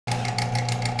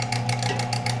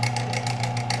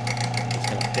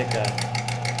pick a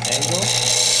angle.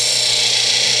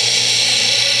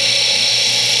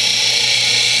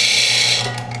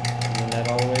 Bring that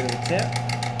all the way to the tip.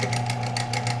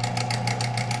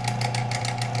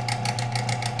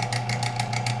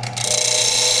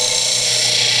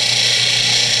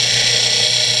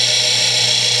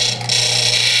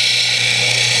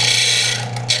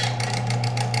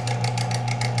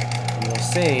 And you'll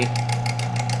see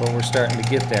what we're starting to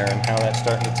get there and how that's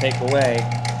starting to take away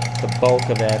the bulk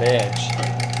of that edge.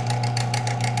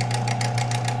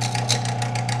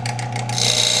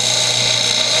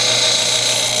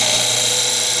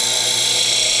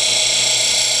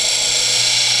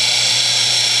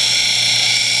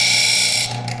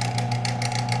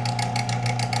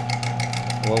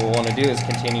 What we want to do is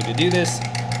continue to do this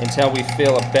until we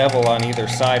feel a bevel on either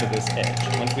side of this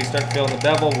edge. Once we start feeling the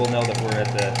bevel, we'll know that we're at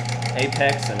the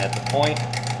apex and at the point,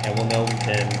 and we'll know we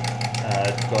can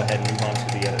go ahead and move on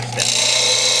to the other step.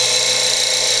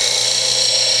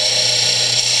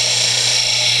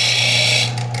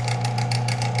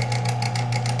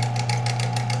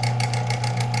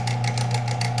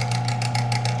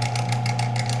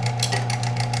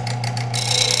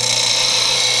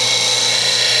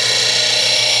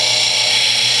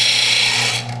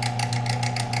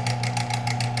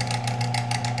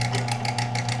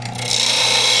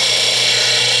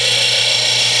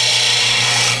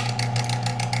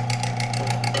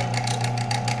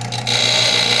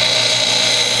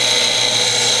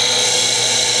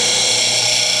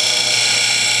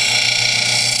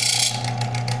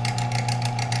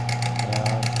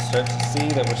 Start to see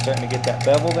that we're starting to get that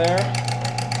bevel there.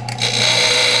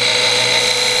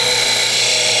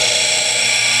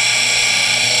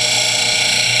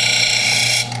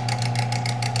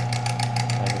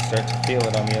 I can start to feel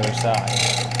it on the other side.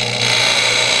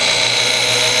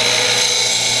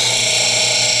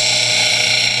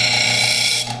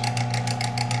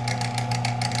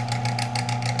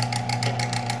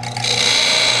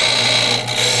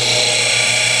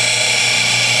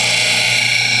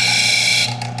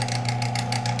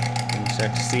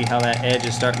 Start to see how that edge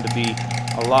is starting to be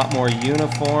a lot more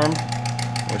uniform.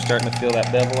 We're starting to feel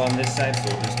that bevel on this side, so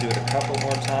we'll just do it a couple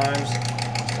more times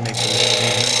just to make sure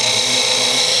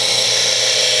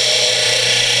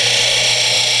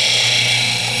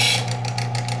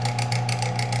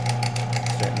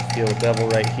starting to feel the bevel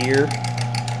right here.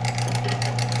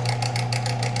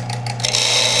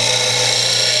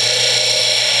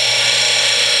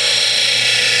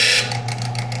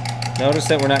 Notice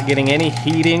that we're not getting any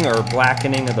heating or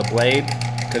blackening of the blade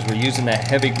because we're using that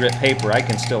heavy grit paper. I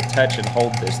can still touch and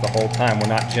hold this the whole time. We're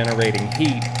not generating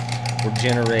heat, we're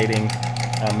generating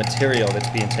material that's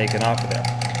being taken off of there.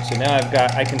 So now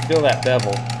I can feel that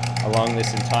bevel along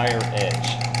this entire edge.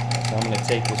 So I'm going to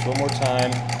take this one more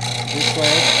time this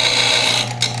way.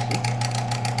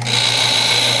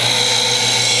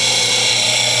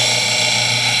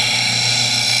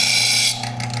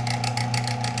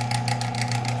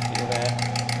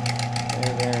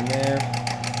 There and there,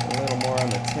 a little more on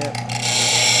the tip.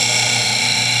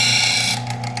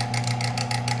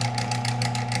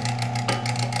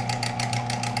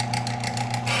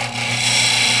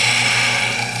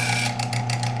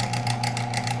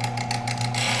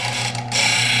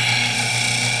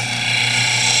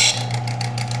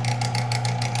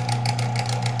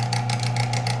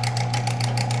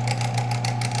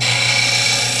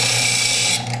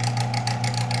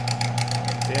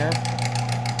 There.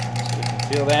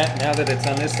 Feel that? Now that it's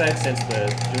on this side, since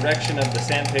the direction of the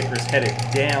sandpaper is headed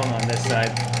down on this side,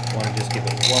 I want to just give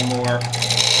it one more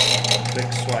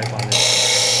quick swipe on this.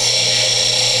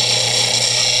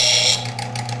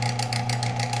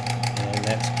 And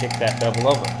let's kick that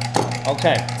bevel over.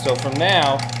 Okay, so from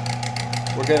now,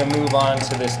 we're going to move on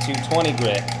to this 220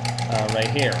 grit right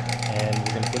here. And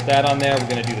we're going to put that on there. We're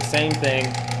going to do the same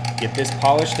thing, get this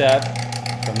polished up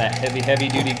from that heavy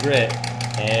duty grit.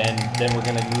 And then we're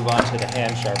going to move on to the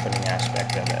hand sharpening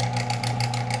aspect of it.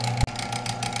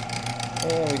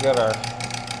 And we got our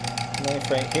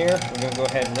knife right here. We're going to go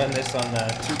ahead and run this on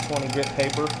the 220 grit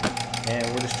paper. And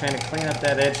we're just trying to clean up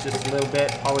that edge just a little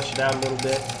bit, polish it out a little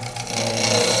bit.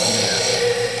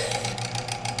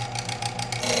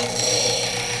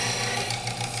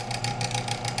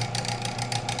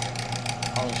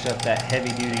 Polish up that heavy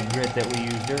duty grit that we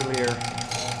used earlier.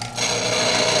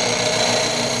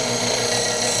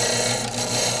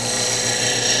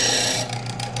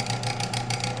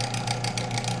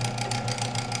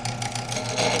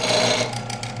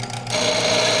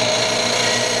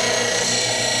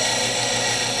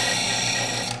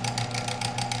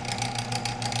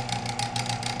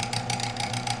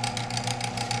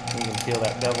 You can feel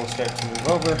that bevel start to move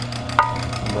over.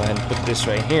 Go ahead and put this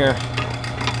right here.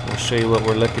 We'll show you what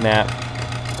we're looking at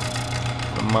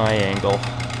from my angle.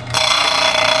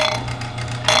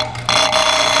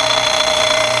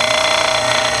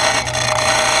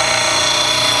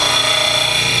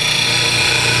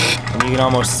 And you can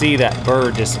almost see that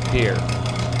burr disappear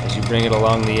as you bring it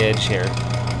along the edge here.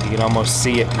 You can almost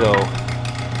see it go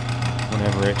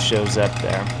whenever it shows up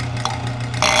there.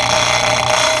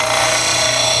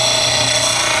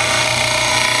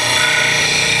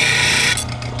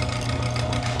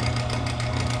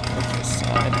 This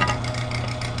side.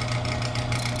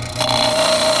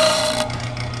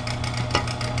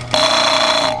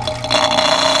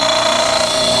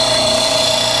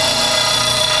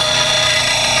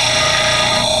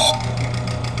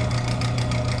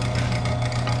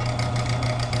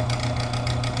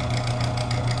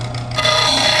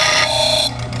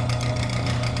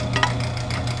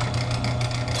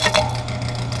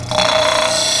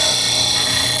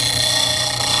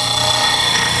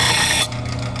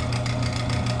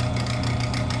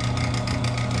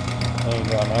 There you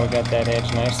go, now we got that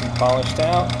edge nice and polished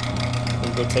out.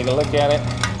 We'll go take a look at it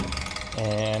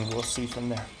and we'll see from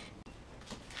there.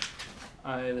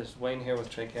 Hi, this is Wayne here with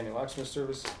Tri County Locksmith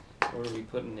Service. We're going to be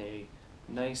putting a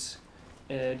nice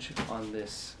edge on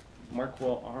this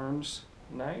Markwell Arms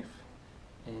knife.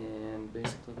 And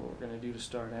basically what we're going to do to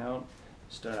start out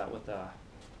with a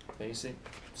basic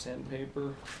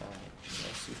sandpaper.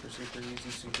 Super easy,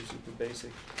 super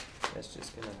basic. That's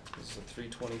just gonna, this is a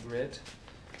 320 grit.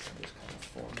 Just kind of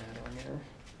format on there,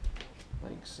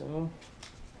 like so.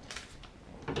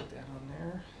 Put that on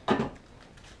there,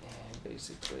 and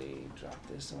basically drop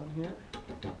this on here,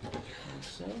 like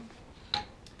so. And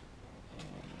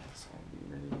that's gonna be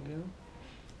ready to go.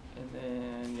 And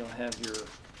then you'll have your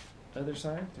other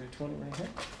side, 320 right here.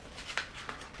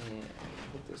 And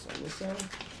put this on this side.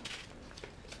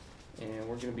 And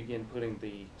we're going to begin putting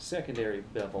the secondary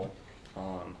bevel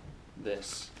on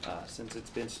this. Since it's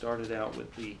been started out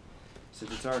with the,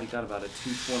 since it's already got about a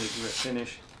 220 grit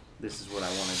finish, this is what I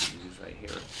wanted to use right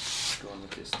here. Going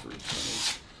with this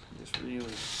 320. Just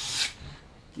really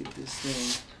get this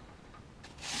thing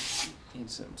in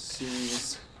some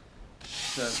serious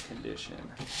sharp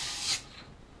condition.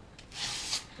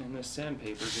 And this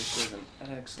sandpaper just does an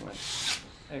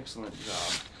excellent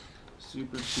job.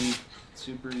 Super cheap,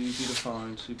 super easy to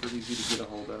find, super easy to get a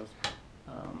hold of.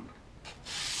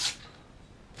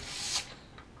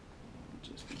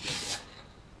 Just begin to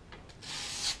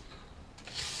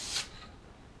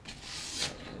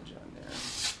that edge on there.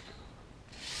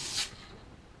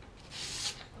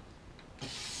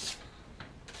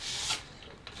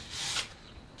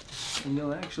 And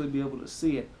you'll actually be able to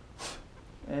see it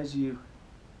as you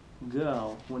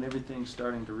go when everything's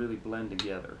starting to really blend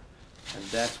together. And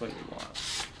that's what you want.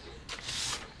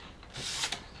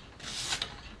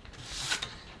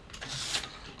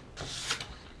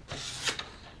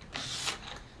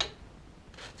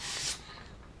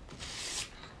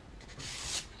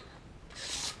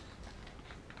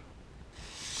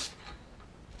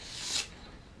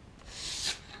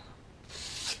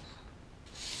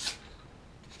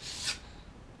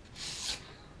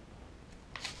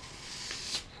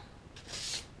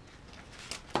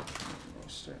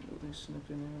 Starting to loosen up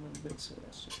in there a little bit, so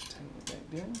let's just tighten it back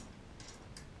down.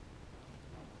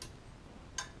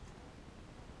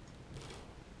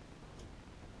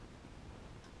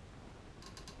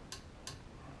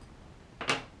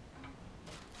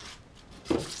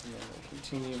 And then we'll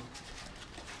continue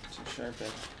to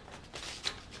sharpen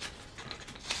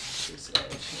this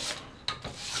edge here.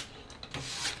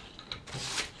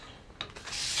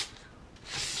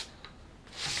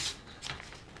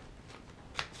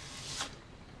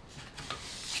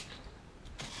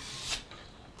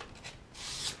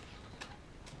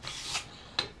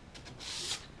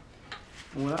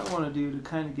 What I want to do to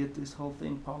kind of get this whole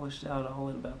thing polished out all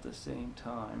at about the same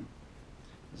time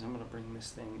is I'm going to bring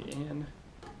this thing in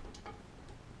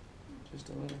just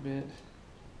a little bit.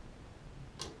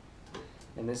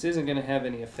 And this isn't going to have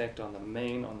any effect on the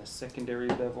main, on the secondary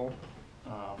bevel.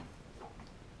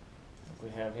 We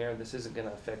have here, this isn't going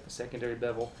to affect the secondary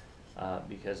bevel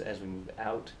because as we move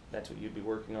out, that's what you'd be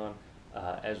working on.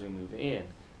 As we move in,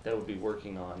 that would be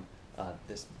working on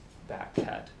this back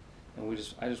cut. And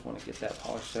I just want to get that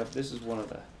polished up. This is one of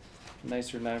the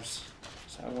nicer knives,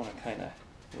 so I want to kind of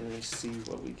really see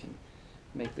what we can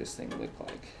make this thing look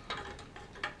like.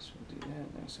 So we'll do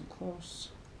that nice and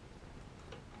close.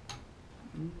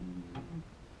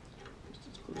 Just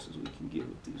as close as we can get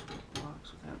with these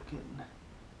blocks without getting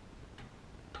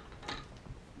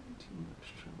too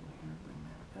much trouble here. Bring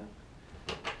that up.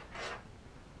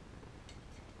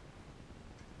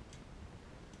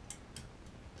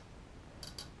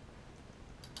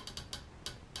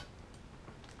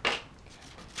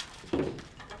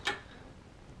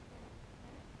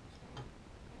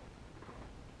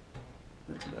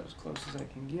 That's about as close as I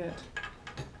can get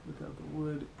without the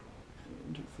wood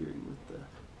interfering with the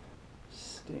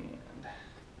stand.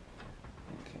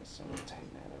 Okay, so I'm going to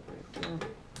tighten that up right there.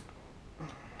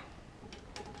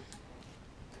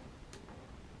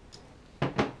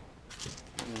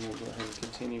 And then we'll go ahead and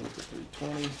continue with the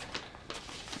 320.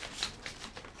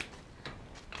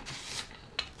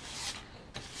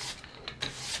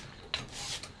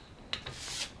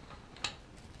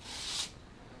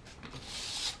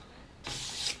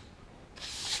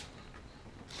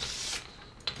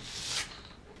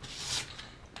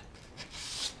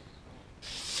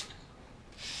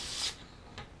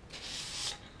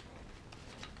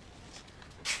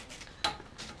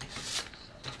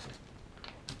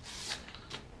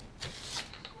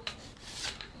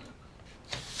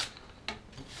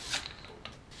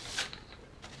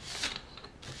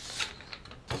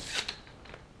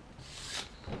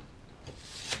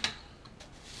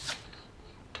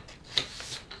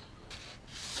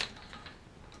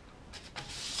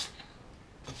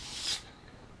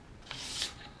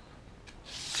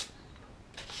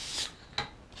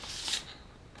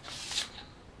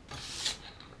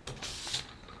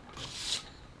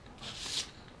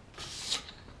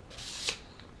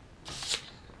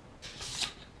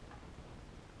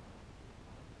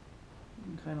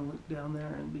 Kind of look down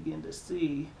there and begin to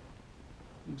see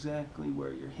exactly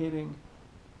where you're hitting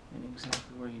and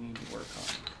exactly where you need to work on.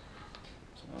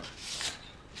 So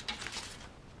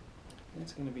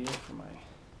that's going to be it for my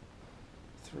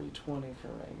 320 for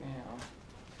right now.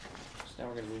 So now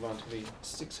we're going to move on to the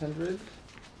 600.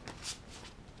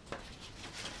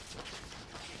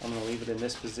 I'm going to leave it in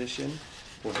this position.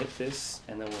 We'll hit this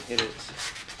and then we'll hit it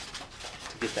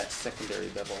to get that secondary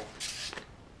bevel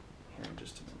here in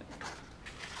just a minute.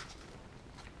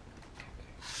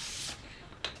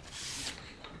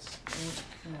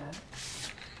 That.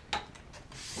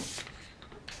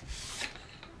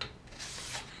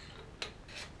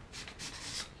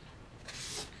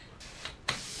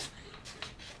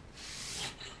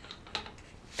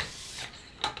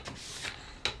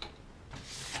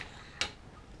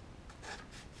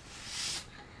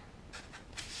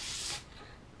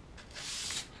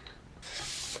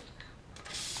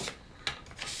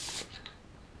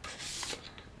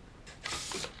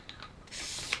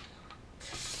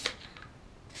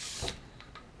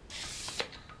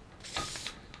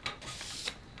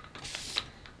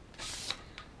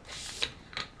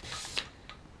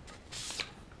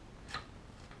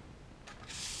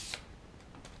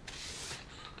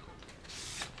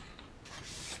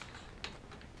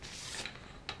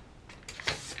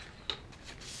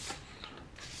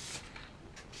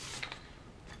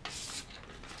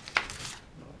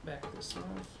 Back this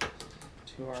off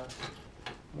to our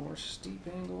more steep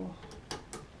angle,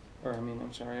 or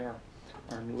I'm sorry, our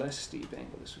less steep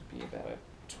angle. This would be about a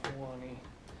 20,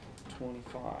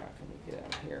 25 when we get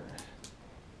out here.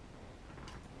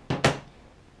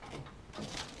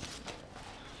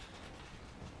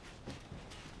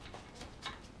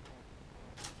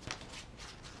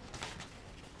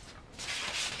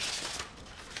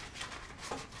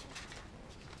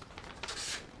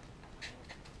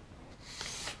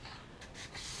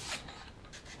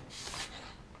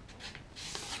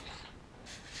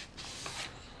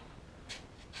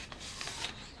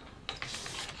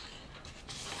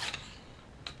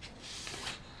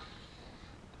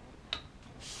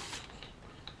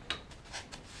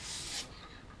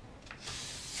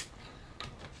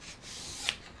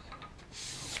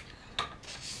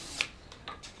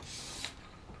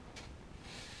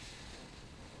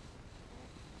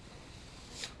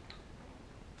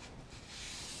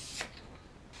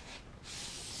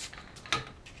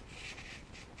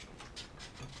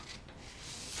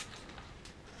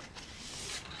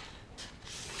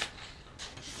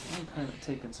 Kind of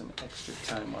taking some extra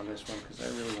time on this one because I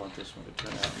really want this one to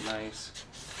turn out nice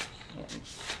and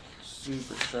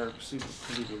super sharp, super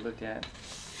pretty to look at.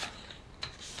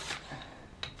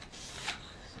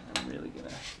 So I'm really gonna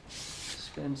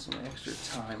spend some extra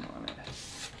time on it.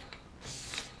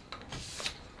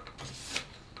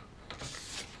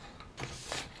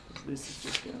 This is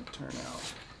just gonna turn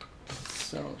out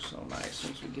so nice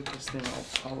once we get this thing all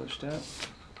polished up.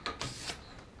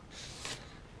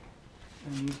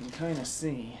 And you can kind of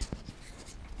see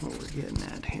what we're getting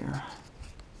at here.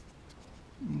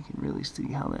 You can really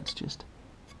see how that's just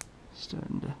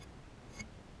starting to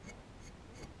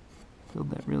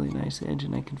build that really nice edge,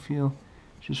 and I can feel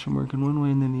just from working one way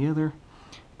and then the other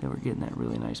that we're getting that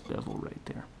really nice bevel right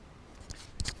there.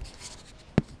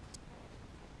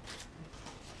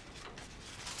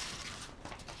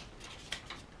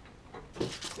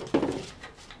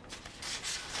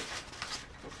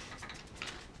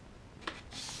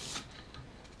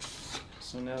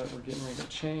 So now that we're getting ready to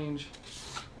change,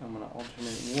 I'm going to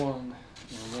alternate 1 and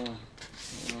 1 and 1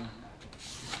 and 1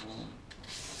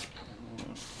 and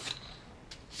 1.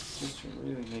 Just to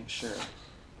really make sure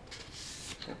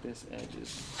that this edge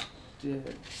is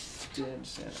dead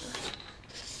center.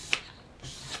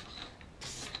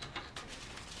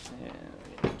 And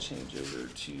we're going to change over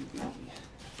to the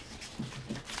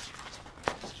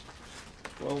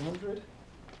 1200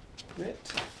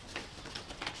 grit.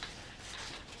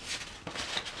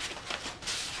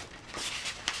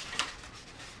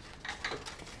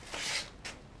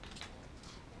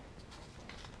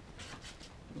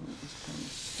 Just kind of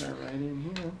start right in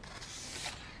here.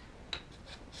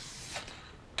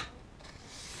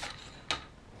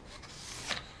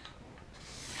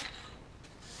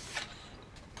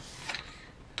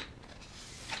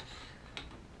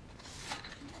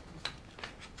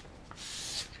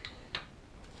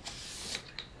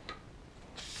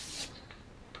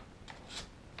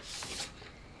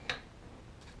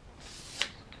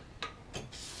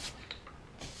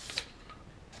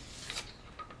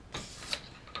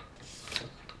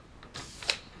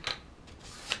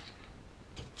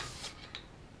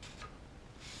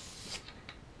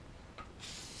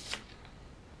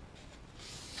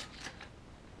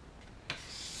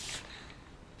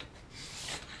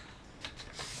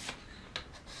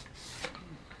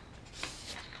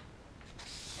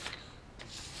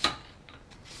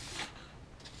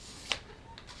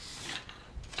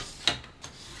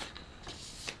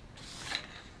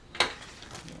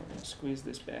 Squeeze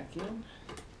this back in.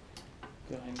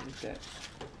 Go ahead and get that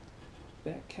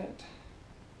back cut.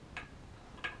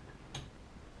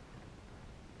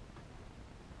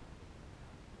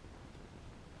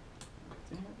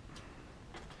 There.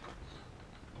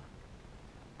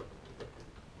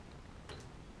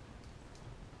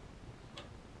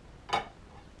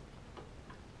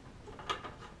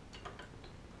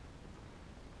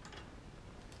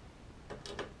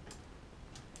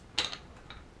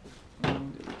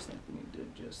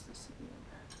 Adjust this again.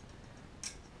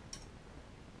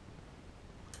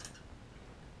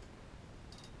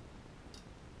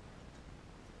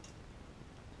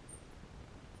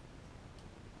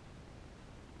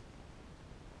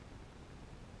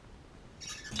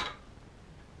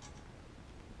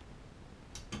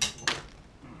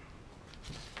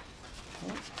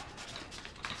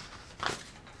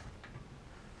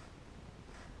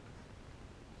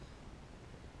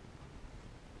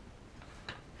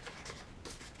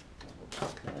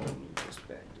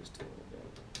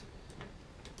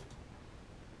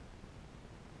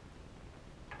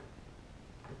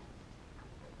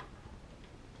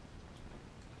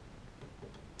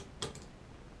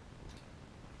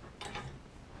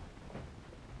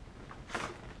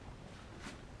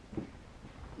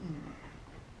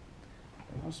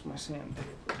 Lost my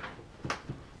sandpaper.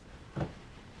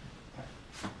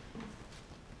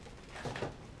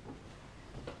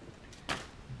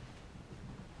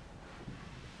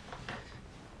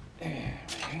 There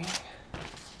we go.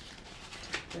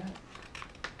 Take that.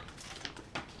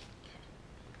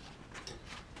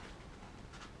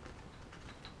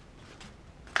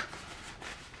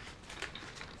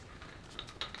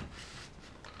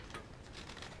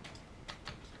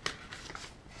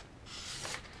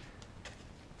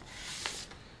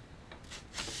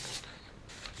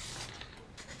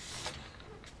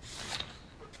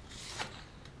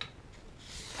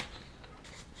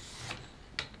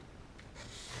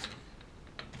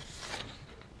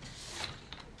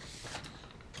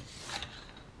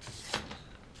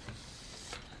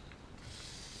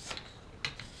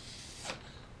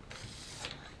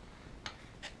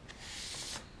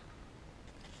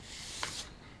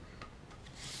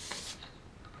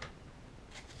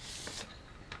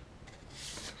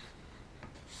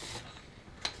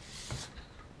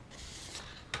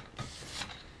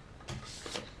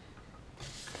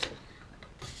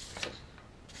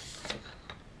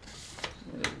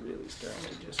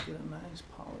 Starting to just get a nice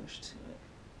polish to it.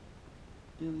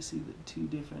 Really see the two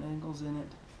different angles in it.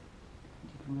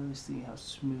 You can really see how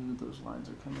smooth those lines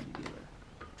are coming together.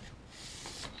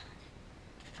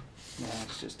 Now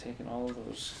it's just taking all of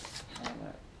those, all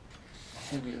that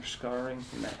heavier scarring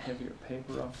from that heavier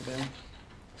paper off of there.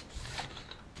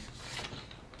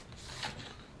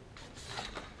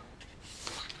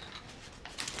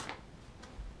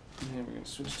 And then we're going to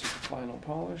switch to the final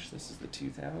polish. This is the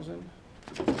 2000.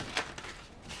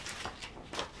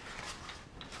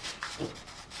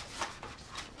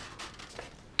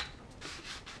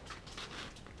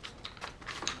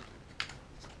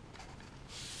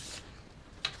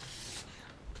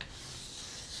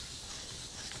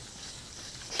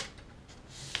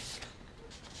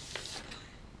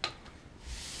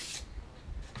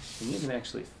 And you can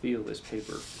actually feel this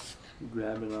paper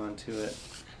grabbing onto it,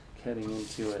 cutting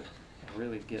into it, and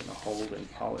really getting a hold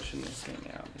and polishing this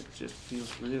thing out. It just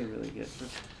feels really, really good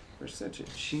for such a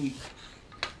cheap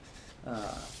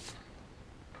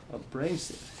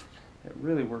abrasive. It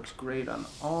really works great on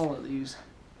all of these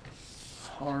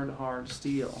hard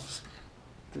steels.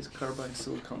 This carbide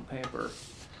silicone paper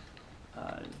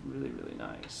is really, really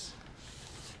nice.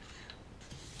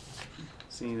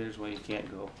 See, there's why you can't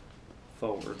go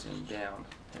forwards and down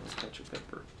and touch your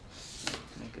paper.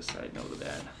 Make a side note of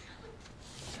that.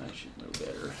 I should know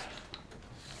better.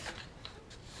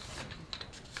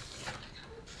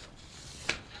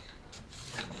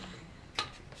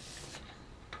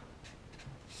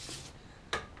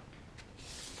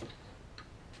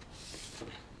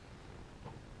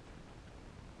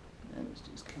 That is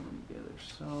just coming together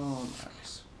so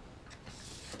nice.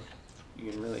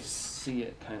 You can really see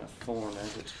it kind of form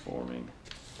as it's forming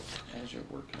as you're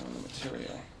working on the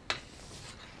material. You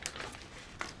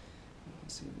can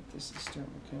see that this is starting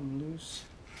to come loose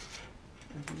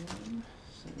again,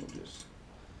 so we'll just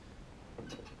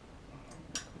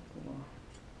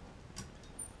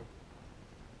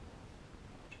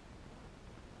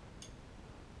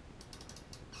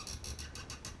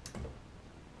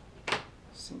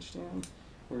cinch down.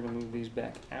 We're going to move these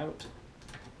back out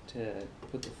to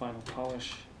put the final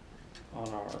polish on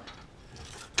our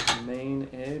main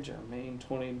edge, our main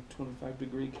 20-25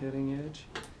 degree cutting edge,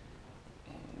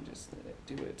 and just let it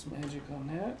do its magic on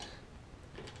that.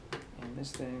 And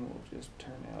this thing will just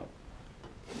turn out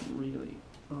really,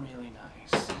 really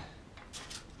nice.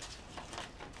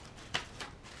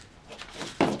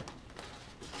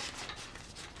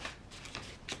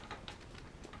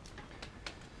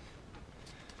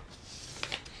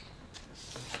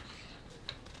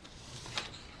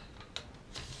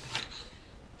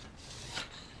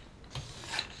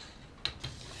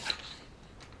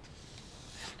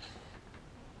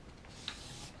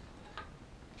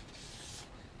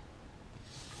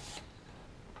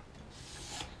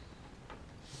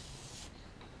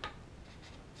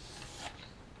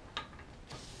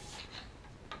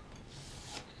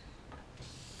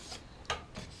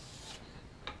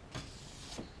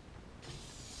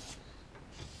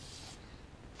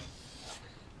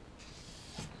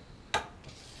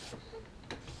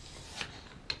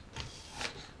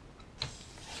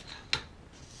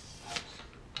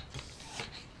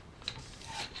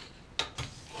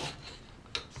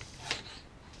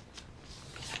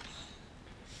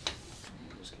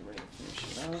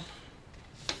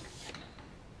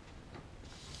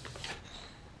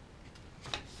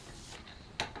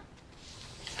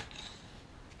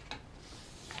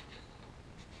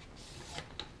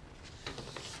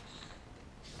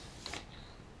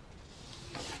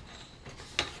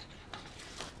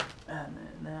 And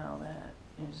then now that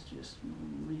is just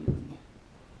really,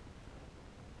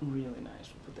 really nice.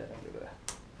 We'll put that under the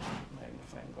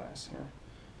magnifying glass here.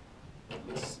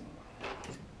 Let's see.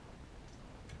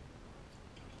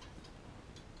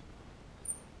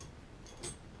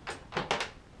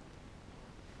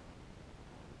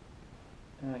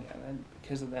 Oh yeah,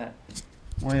 because of that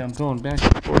way I'm going back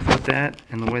and forth with that,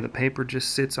 and the way the paper just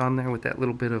sits on there with that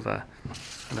little bit of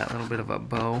a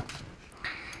bow,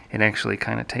 it actually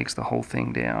kind of takes the whole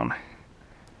thing down,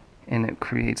 and it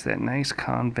creates that nice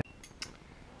convex.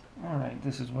 Alright,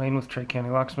 this is Wayne with Tri County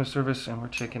Locksmith Service, and we're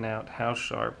checking out how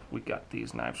sharp we got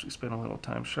these knives. We spent a little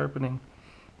time sharpening,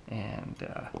 and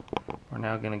we're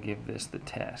now going to give this the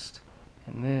test.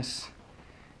 And this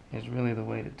is really the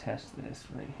way to test this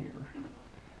right here.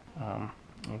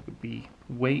 It would be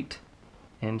weight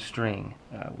and string.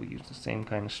 We use the same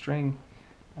kind of string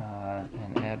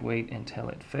and add weight until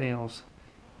it fails,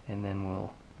 and then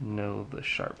we'll know the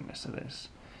sharpness of this.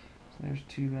 So there's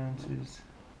 2 ounces,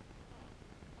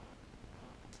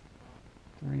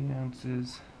 3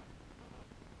 ounces,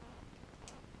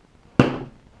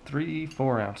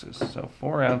 4 ounces. So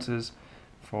 4 ounces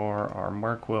for our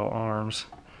Markwell arms.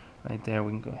 Right there,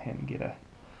 we can go ahead and get a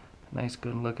nice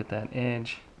good look at that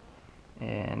edge,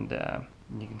 and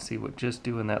you can see what just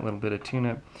doing that little bit of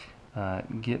tune-up,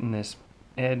 getting this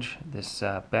edge, this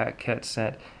back cut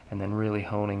set, and then really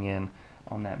honing in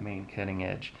on that main cutting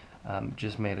edge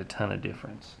just made a ton of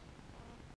difference.